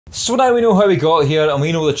So now we know how we got here and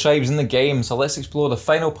we know the tribes in the game, so let's explore the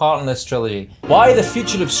final part in this trilogy. Why the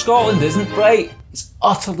future of Scotland isn't bright. It's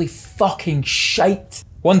utterly fucking shite.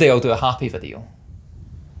 One day I'll do a happy video.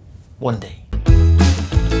 One day.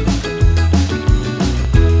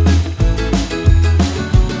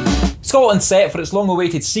 Scotland's set for its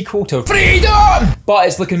long-awaited sequel to Freedom! But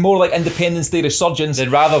it's looking more like Independence Day Resurgence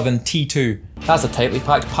rather than T2. That's a tightly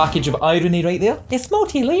packed package of irony right there. It's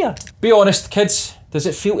multi-layered. Be honest, kids, does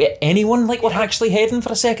it feel to anyone like we're actually heading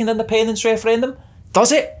for a second independence referendum?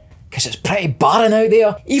 Does it? Because it's pretty barren out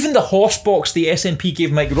there. Even the horse box the SNP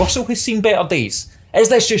gave Mike Russell has seen better days. Is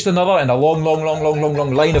this just another in a long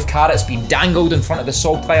line of carrots being dangled in front of the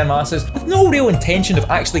saltire masses with no real intention of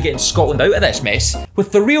actually getting Scotland out of this mess?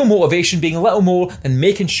 With the real motivation being little more than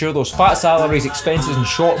making sure those fat salaries, expenses and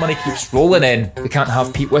short money keeps rolling in. We can't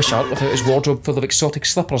have Pete Wishart without his wardrobe full of exotic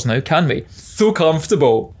slippers now, can we? So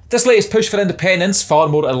comfortable. This latest push for independence, far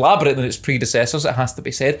more elaborate than its predecessors, it has to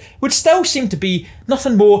be said, would still seem to be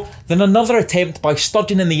nothing more than another attempt by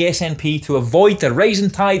Sturgeon and the SNP to avoid the rising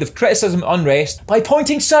tide of criticism and unrest by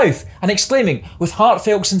pointing south and exclaiming with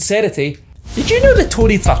heartfelt sincerity, "Did you know the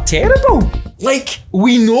Tories are terrible?" Like,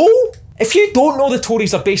 we know? If you don't know, the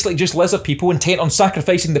Tories are basically just lizard people intent on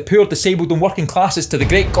sacrificing the poor, disabled and working classes to the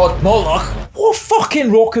great god Moloch, what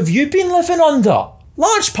fucking rock have you been living under?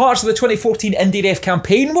 Large parts of the 2014 IndieRef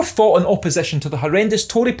campaign were fought in opposition to the horrendous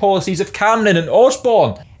Tory policies of Cameron and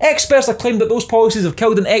Osborne. Experts have claimed that those policies have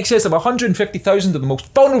killed in excess of 150,000 of the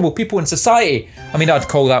most vulnerable people in society. I mean, I'd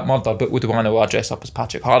call that murder, but what do I know? I dress up as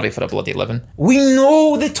Patrick Harvey for a bloody living. We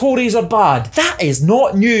know the Tories are bad. That is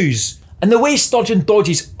not news. And the way Sturgeon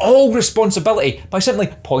dodges all responsibility by simply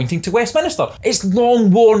pointing to Westminster, it's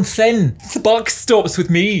long worn thin. The buck stops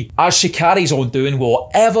with me. As she carries on doing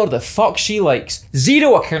whatever the fuck she likes.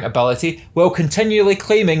 Zero accountability while continually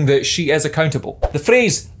claiming that she is accountable. The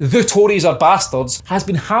phrase, "the Tories are bastards," has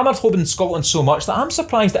been hammered home in Scotland so much that I'm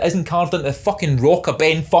surprised it isn't carved into the fucking rock of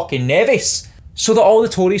Ben fucking Nevis. So that all the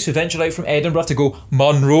Tories who venture out from Edinburgh to go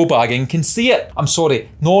Munro bagging can see it. I'm sorry,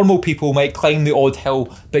 normal people might climb the odd hill,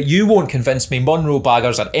 but you won't convince me Munro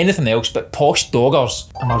baggers are anything else but posh doggers.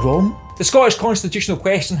 Am I wrong? The Scottish constitutional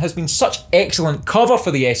question has been such excellent cover for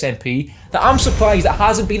the SNP that I'm surprised it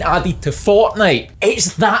hasn't been added to Fortnite.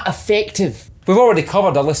 It's that effective. We've already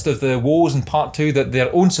covered a list of the woes in part 2 that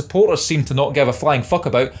their own supporters seem to not give a flying fuck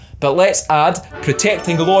about, but let's add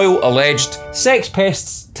protecting loyal alleged sex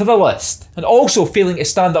pests to the list. And also failing to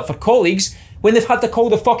stand up for colleagues when they've had to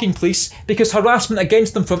call the fucking police because harassment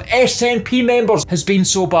against them from SNP members has been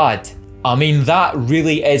so bad. I mean, that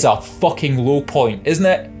really is a fucking low point, isn't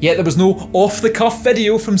it? Yet there was no off-the-cuff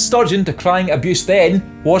video from Sturgeon decrying abuse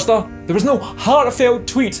then, was there? There was no heartfelt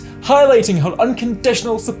tweet highlighting her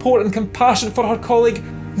unconditional support and compassion for her colleague.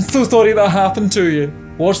 I'm so sorry that happened to you.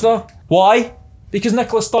 Was there? Why? Because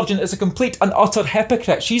Nicola Sturgeon is a complete and utter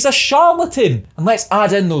hypocrite. She's a charlatan. And let's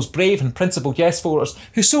add in those brave and principled yes voters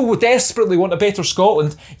who so desperately want a better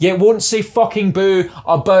Scotland, yet won't say fucking boo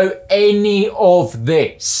about any of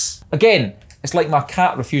this. Again, it's like my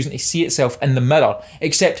cat refusing to see itself in the mirror,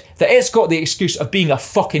 except that it's got the excuse of being a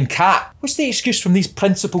fucking cat. What's the excuse from these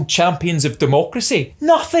principled champions of democracy?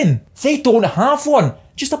 Nothing. They don't have one.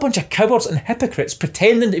 Just a bunch of cowards and hypocrites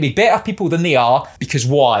pretending to be better people than they are, because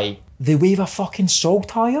why? They wave a fucking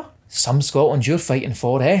saltire? Some Scotland you're fighting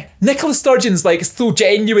for, eh? Nicola Sturgeon's like so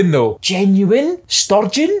genuine though. Genuine?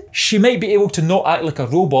 Sturgeon? She might be able to not act like a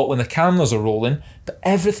robot when the cameras are rolling, but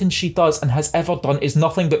everything she does and has ever done is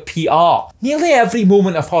nothing but PR. Nearly every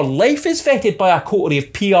moment of her life is vetted by a coterie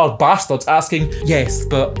of PR bastards asking, yes,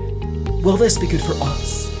 but will this be good for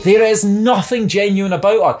us? There is nothing genuine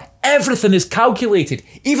about her. Everything is calculated.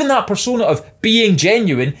 Even that persona of being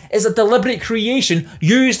genuine is a deliberate creation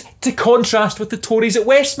used to contrast with the Tories at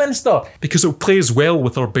Westminster because it plays well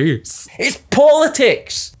with our base. It's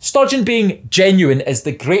politics! Sturgeon being genuine is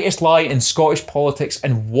the greatest lie in Scottish politics,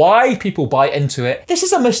 and why people buy into it, this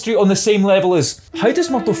is a mystery on the same level as how does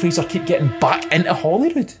Murdo Fraser keep getting back into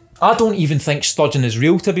Hollywood? I don't even think Sturgeon is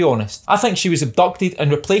real, to be honest. I think she was abducted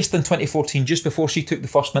and replaced in 2014 just before she took the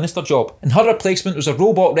First Minister job. And her replacement was a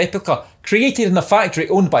robot replica created in a factory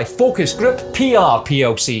owned by Focus Group PR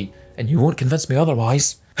plc. And you won't convince me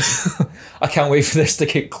otherwise. I can't wait for this to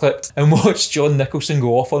get clipped and watch John Nicholson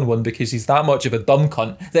go off on one because he's that much of a dumb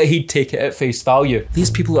cunt that he'd take it at face value. These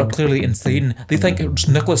people are clearly insane. They think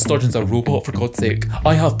Nicola Sturgeon's a robot, for God's sake.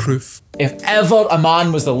 I have proof. If ever a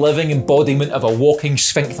man was the living embodiment of a walking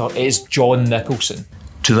sphincter, it is John Nicholson.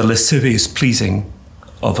 To the lascivious pleasing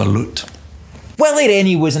of a lute. Willie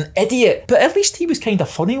Rennie was an idiot, but at least he was kind of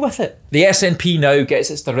funny with it. The SNP now gets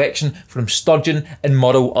its direction from Sturgeon and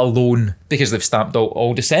Murrell alone, because they've stamped out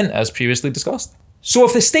all dissent, as previously discussed. So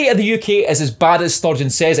if the state of the UK is as bad as Sturgeon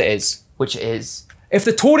says it is, which it is, if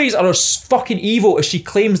the Tories are as fucking evil as she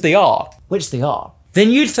claims they are, which they are, then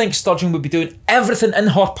you'd think Sturgeon would be doing everything in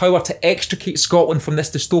her power to extricate Scotland from this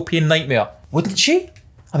dystopian nightmare, wouldn't she?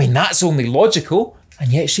 I mean, that's only logical,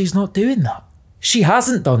 and yet she's not doing that. She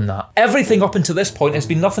hasn't done that. Everything up until this point has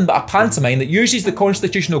been nothing but a pantomime that uses the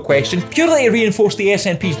constitutional question purely to reinforce the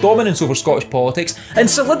SNP's dominance over Scottish politics and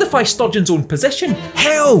solidify Sturgeon's own position.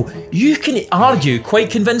 Hell, you can argue quite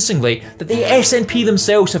convincingly that the SNP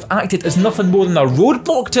themselves have acted as nothing more than a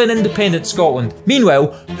roadblock to an independent Scotland.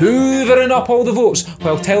 Meanwhile, hoovering up all the votes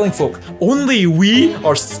while telling folk, only we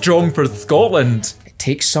are strong for Scotland. It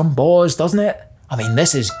takes some balls, doesn't it? I mean,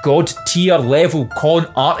 this is god tier level con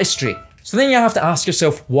artistry. So then you have to ask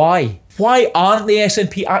yourself, why? Why aren't the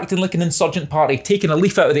SNP acting like an insurgent party, taking a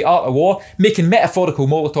leaf out of the art of war, making metaphorical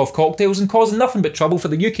Molotov cocktails and causing nothing but trouble for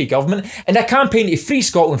the UK government in a campaign to free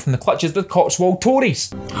Scotland from the clutches of the Cotswold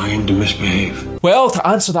Tories? I aim to misbehave. Well, to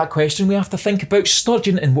answer that question, we have to think about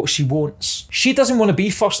Sturgeon and what she wants. She doesn't want to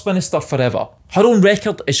be First Minister forever. Her own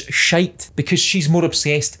record is shite because she's more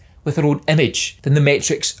obsessed with her own image than the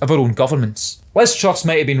metrics of her own governments. Liz Truss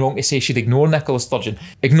might have been wrong to say she'd ignore Nicola Sturgeon.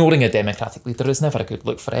 Ignoring a democratic leader is never a good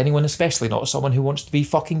look for anyone, especially not someone who wants to be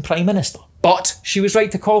fucking Prime Minister. But she was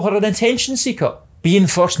right to call her an attention seeker. Being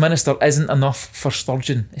First Minister isn't enough for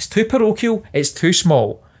Sturgeon. It's too parochial, it's too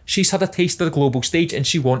small. She's had a taste of the global stage and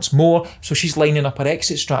she wants more, so she's lining up her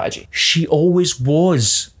exit strategy. She always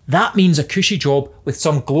was. That means a cushy job with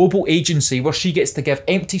some global agency where she gets to give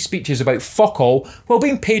empty speeches about fuck all while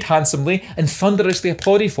being paid handsomely and thunderously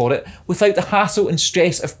applauded for it without the hassle and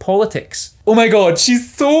stress of politics. Oh my god,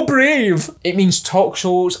 she's so brave! It means talk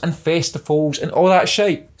shows and festivals and all that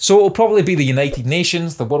shite. So it'll probably be the United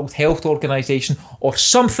Nations, the World Health Organization, or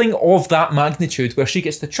something of that magnitude where she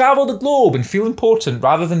gets to travel the globe and feel important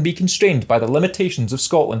rather than be constrained by the limitations of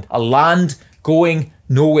Scotland. A land going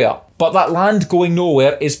nowhere. But that land going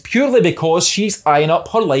nowhere is purely because she's eyeing up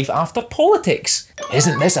her life after politics.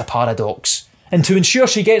 Isn't this a paradox? And to ensure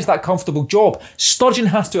she gets that comfortable job, Sturgeon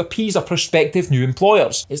has to appease her prospective new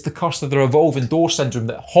employers. It's the curse of the revolving door syndrome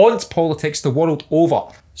that haunts politics the world over.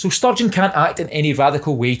 So Sturgeon can't act in any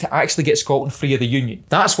radical way to actually get Scotland free of the Union.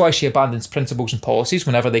 That's why she abandons principles and policies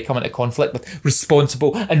whenever they come into conflict with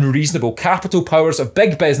responsible and reasonable capital powers of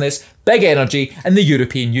big business, big energy, and the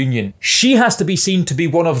European Union. She has to be seen to be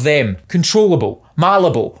one of them, controllable,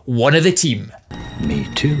 malleable, one of the team. Me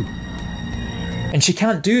too. And she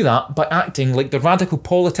can't do that by acting like the radical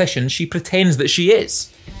politician she pretends that she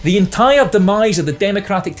is. The entire demise of the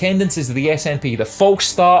democratic tendencies of the SNP, the false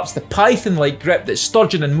starts, the python-like grip that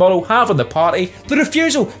Sturgeon and Murrell have on the party, the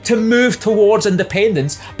refusal to move towards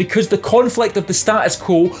independence because the conflict of the status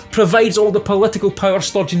quo provides all the political power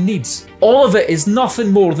Sturgeon needs. All of it is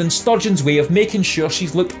nothing more than Sturgeon's way of making sure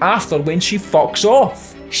she's looked after when she fucks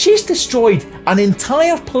off. She's destroyed an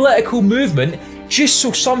entire political movement just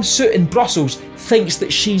so some suit in Brussels thinks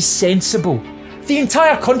that she's sensible. The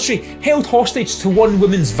entire country held hostage to one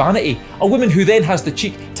woman's vanity, a woman who then has the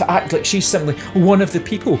cheek to act like she's simply one of the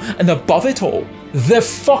people and above it all. The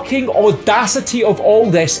fucking audacity of all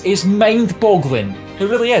this is mind-boggling. It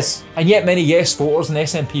really is. And yet many yes voters and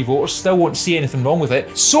SNP voters still won't see anything wrong with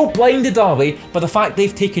it. So blinded are they by the fact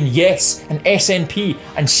they've taken yes and SNP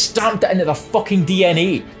and stamped it into their fucking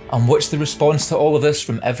DNA. And what's the response to all of this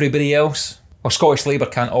from everybody else? Well, Scottish Labour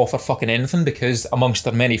can't offer fucking anything because, amongst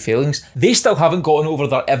their many failings, they still haven't gotten over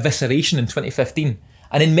their evisceration in 2015.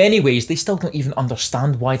 And in many ways, they still don't even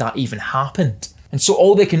understand why that even happened. And so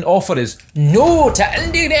all they can offer is, no to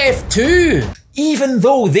IndyRef 2! Even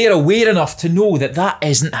though they're aware enough to know that that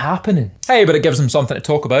isn't happening. Hey, but it gives them something to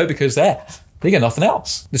talk about because, they got nothing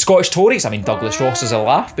else. The Scottish Tories, I mean, Douglas Ross is a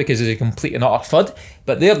laugh because he's a complete and utter FUD,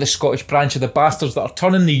 but they're the Scottish branch of the bastards that are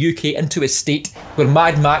turning the UK into a state where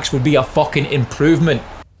Mad Max would be a fucking improvement.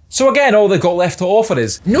 So again, all they've got left to offer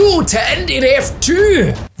is, no to IndyRef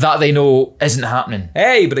 2! That they know isn't happening.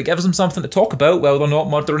 Hey, but it gives them something to talk about while they're not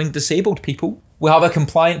murdering disabled people. We have a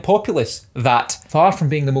compliant populace that, far from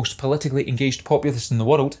being the most politically engaged populace in the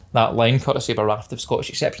world, that line courtesy of a raft of Scottish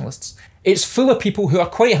exceptionalists, it's full of people who are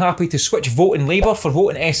quite happy to switch voting Labour for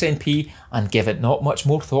voting SNP and give it not much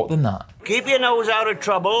more thought than that. Keep your nose out of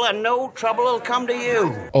trouble and no trouble will come to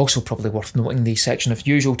you. Also probably worth noting the section of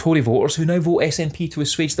usual Tory voters who now vote SNP to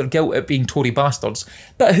assuage their guilt at being Tory bastards,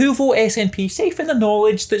 but who vote SNP safe in the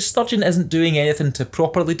knowledge that Sturgeon isn't doing anything to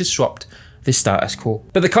properly disrupt the status quo.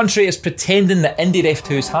 But the country is pretending that Indie Ref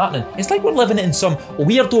 2 is happening. It's like we're living in some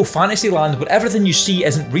weirdo fantasy land where everything you see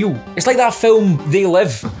isn't real. It's like that film They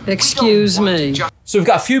Live. Excuse me. So we've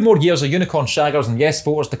got a few more years of unicorn shaggers and yes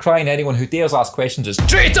voters decrying anyone who dares ask questions as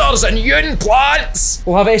traitors and yun plants.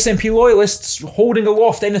 We'll have SNP loyalists holding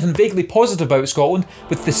aloft anything vaguely positive about Scotland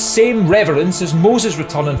with the same reverence as Moses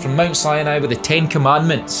returning from Mount Sinai with the 10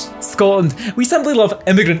 Commandments. Scotland, we simply love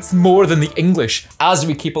immigrants more than the English, as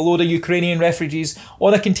we keep a load of Ukrainian refugees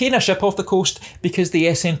on a container ship off the coast because the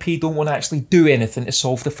SNP don't want to actually do anything to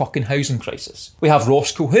solve the fucking housing crisis. We have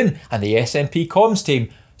Ross Cohun and the SNP comms team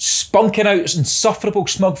spunking out insufferable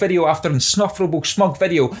smug video after insufferable smug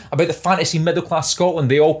video about the fantasy middle class Scotland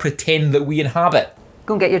they all pretend that we inhabit.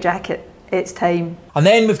 Go and get your jacket, it's time. And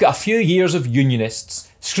then we've got a few years of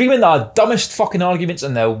unionists screaming the dumbest fucking arguments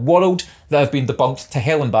in the world that have been debunked to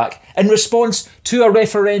hell and back in response to a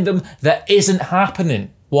referendum that isn't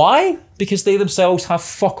happening. Why? Because they themselves have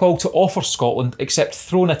fuck all to offer Scotland except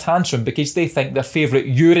throwing a tantrum because they think their favourite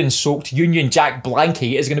urine-soaked Union Jack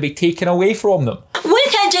blankie is going to be taken away from them.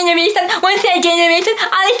 Once a generation,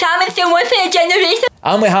 Alex Hamilton, once a generation.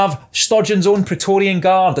 And we have Sturgeon's own Praetorian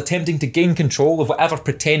Guard attempting to gain control of whatever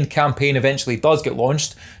pretend campaign eventually does get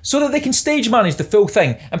launched so that they can stage manage the full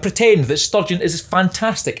thing and pretend that Sturgeon is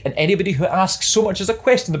fantastic and anybody who asks so much as a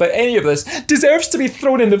question about any of this deserves to be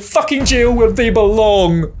thrown in the fucking jail where they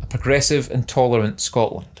belong. A progressive and tolerant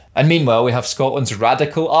Scotland. And meanwhile, we have Scotland's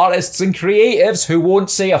radical artists and creatives who won't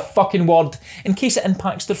say a fucking word in case it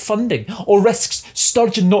impacts their funding or risks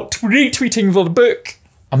Sturgeon not retweeting their book.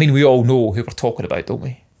 I mean, we all know who we're talking about, don't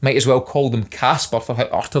we? Might as well call them Casper for how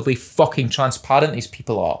utterly fucking transparent these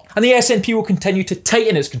people are. And the SNP will continue to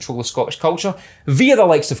tighten its control of Scottish culture via the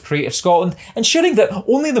likes of Creative Scotland, ensuring that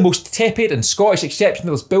only the most tepid and Scottish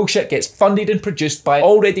exceptionalist bullshit gets funded and produced by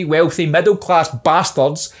already wealthy middle-class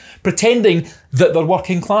bastards pretending that they're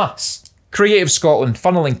working class. Creative Scotland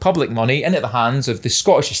funneling public money into the hands of the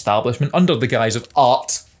Scottish establishment under the guise of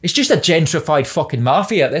art. It's just a gentrified fucking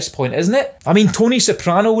mafia at this point, isn't it? I mean, Tony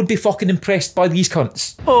Soprano would be fucking impressed by these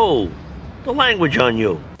cunts. Oh, the language on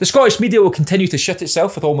you. The Scottish media will continue to shit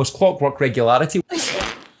itself with almost clockwork regularity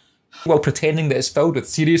while pretending that it's filled with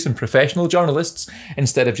serious and professional journalists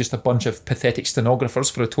instead of just a bunch of pathetic stenographers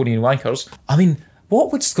for Etonian wankers. I mean,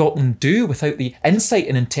 what would Scotland do without the insight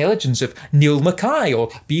and intelligence of Neil Mackay or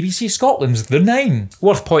BBC Scotland's The Nine?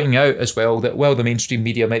 Worth pointing out as well that while the mainstream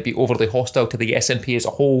media might be overly hostile to the SNP as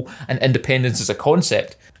a whole and independence as a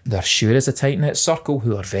concept, there sure is a tight-knit circle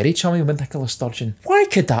who are very chummy with Nicola Sturgeon. Why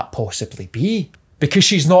could that possibly be? Because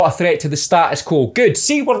she's not a threat to the status quo. Good,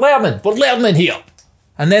 see, we're learning here.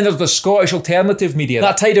 And then there's the Scottish alternative media.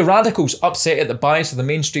 That tide of radicals upset at the bias of the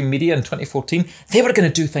mainstream media in 2014. They were going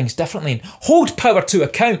to do things differently and hold power to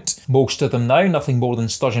account. Most of them now nothing more than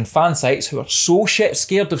Sturgeon fan sites who are so shit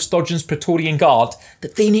scared of Sturgeon's Praetorian Guard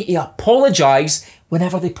that they need to apologise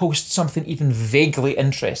whenever they post something even vaguely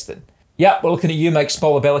interesting. Yep, we're looking at you, Mike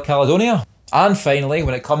Smallabella Caledonia. And finally,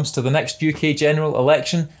 when it comes to the next UK general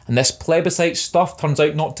election, and this plebiscite stuff turns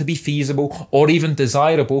out not to be feasible or even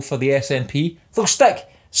desirable for the SNP, they'll stick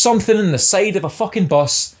something in the side of a fucking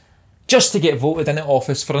bus just to get voted into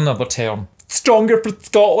office for another term. Stronger for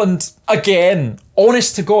Scotland again.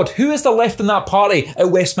 Honest to God, who is the left in that party at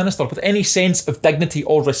Westminster with any sense of dignity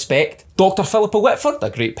or respect? Dr. Philippa Whitford, a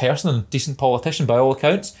great person and decent politician by all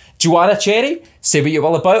accounts. Joanna Cherry, say what you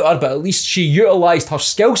will about her, but at least she utilised her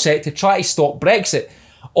skill set to try to stop Brexit.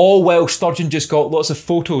 All while Sturgeon just got lots of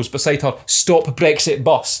photos beside her Stop Brexit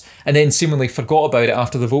bus and then seemingly forgot about it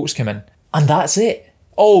after the votes came in. And that's it.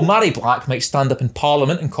 Oh, Mary Black might stand up in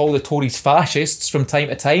Parliament and call the Tories fascists from time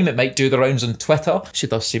to time. It might do the rounds on Twitter. She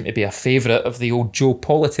does seem to be a favourite of the old Joe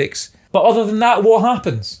politics. But other than that, what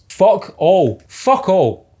happens? Fuck all. Fuck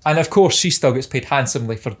all. And of course, she still gets paid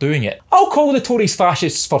handsomely for doing it. I'll call the Tories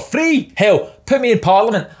fascists for free. Hell, put me in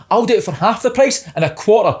Parliament. I'll do it for half the price and a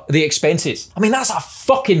quarter of the expenses. I mean, that's a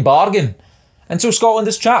fucking bargain. And so Scotland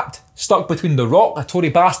is trapped, stuck between the rock of Tory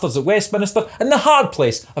bastards at Westminster and the hard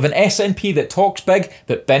place of an SNP that talks big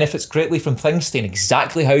but benefits greatly from things staying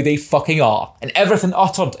exactly how they fucking are. And everything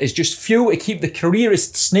uttered is just fuel to keep the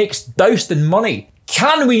careerist snakes doused in money.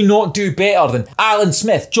 Can we not do better than Alan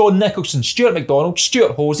Smith, John Nicholson, Stuart MacDonald,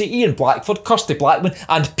 Stuart Hosey, Ian Blackford, Kirsty Blackman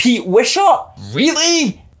and Pete Wishart?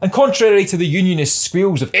 Really? And contrary to the unionist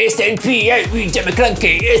squeals of SNP out we Jimmy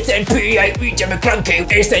Cranky, SNP out we Jimmy Cranky,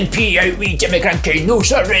 SNP out we Jimmy Cranky, no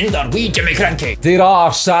surrender we Jimmy Cranky, there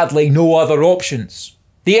are sadly no other options.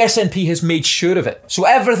 The SNP has made sure of it, so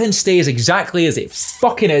everything stays exactly as it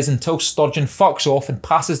fucking is until Sturgeon fucks off and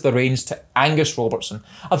passes the reins to Angus Robertson,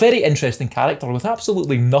 a very interesting character with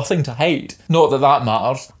absolutely nothing to hide. Not that that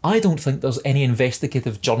matters. I don't think there's any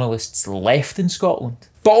investigative journalists left in Scotland.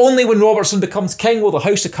 But only when Robertson becomes king will the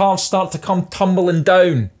House of Cards start to come tumbling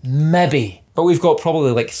down. Maybe. But we've got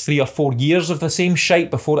probably like 3 or 4 years of the same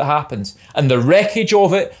shite before it happens, and the wreckage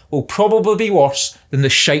of it will probably be worse than the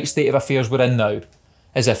shite state of affairs we're in now.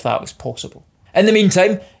 As if that was possible. In the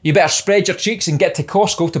meantime, you better spread your cheeks and get to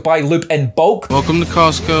Costco to buy lube in bulk. Welcome to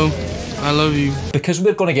Costco. I love you. Because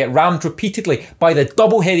we're going to get rammed repeatedly by the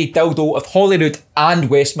double-headed dildo of Holyrood and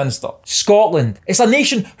Westminster. Scotland. It's a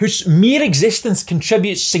nation whose mere existence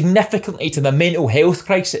contributes significantly to the mental health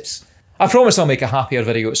crisis. I promise I'll make a happier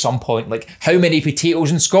video at some point, like how many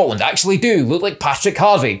potatoes in Scotland actually do look like Patrick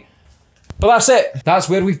Harvey. But that's it. That's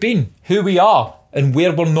where we've been, who we are, and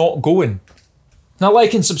where we're not going. Now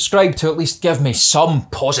like and subscribe to at least give me some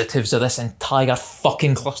positives of this entire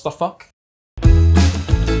fucking clusterfuck.